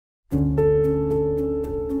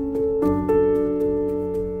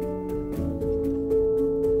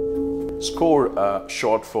SCORE,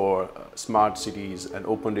 short for Smart Cities and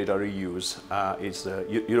Open Data Reuse, is a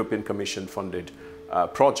European Commission funded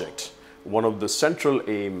project. One of the central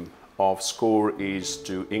aim of SCORE is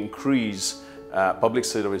to increase public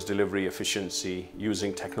service delivery efficiency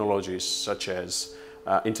using technologies such as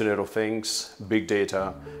Internet of Things, big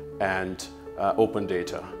data, and open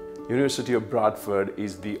data. University of Bradford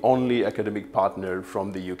is the only academic partner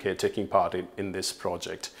from the UK taking part in this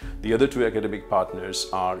project. The other two academic partners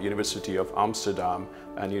are University of Amsterdam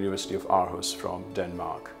and University of Aarhus from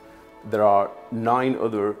Denmark. There are 9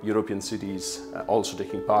 other European cities also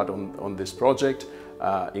taking part on this project,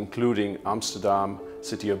 including Amsterdam,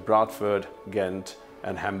 City of Bradford, Ghent,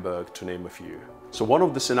 and Hamburg, to name a few. So one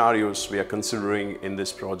of the scenarios we are considering in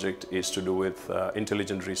this project is to do with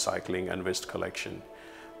intelligent recycling and waste collection.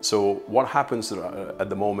 So what happens at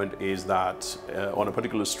the moment is that on a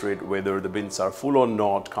particular street, whether the bins are full or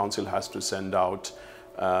not, council has to send out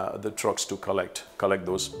the trucks to collect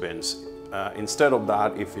those bins. Instead of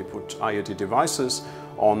that, if we put IoT devices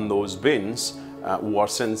on those bins who are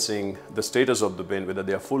sensing the status of the bin, whether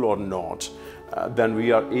they are full or not, then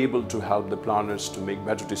we are able to help the planners to make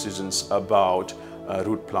better decisions about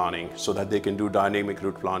route planning, so that they can do dynamic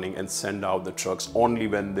route planning and send out the trucks only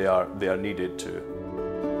when they are needed to.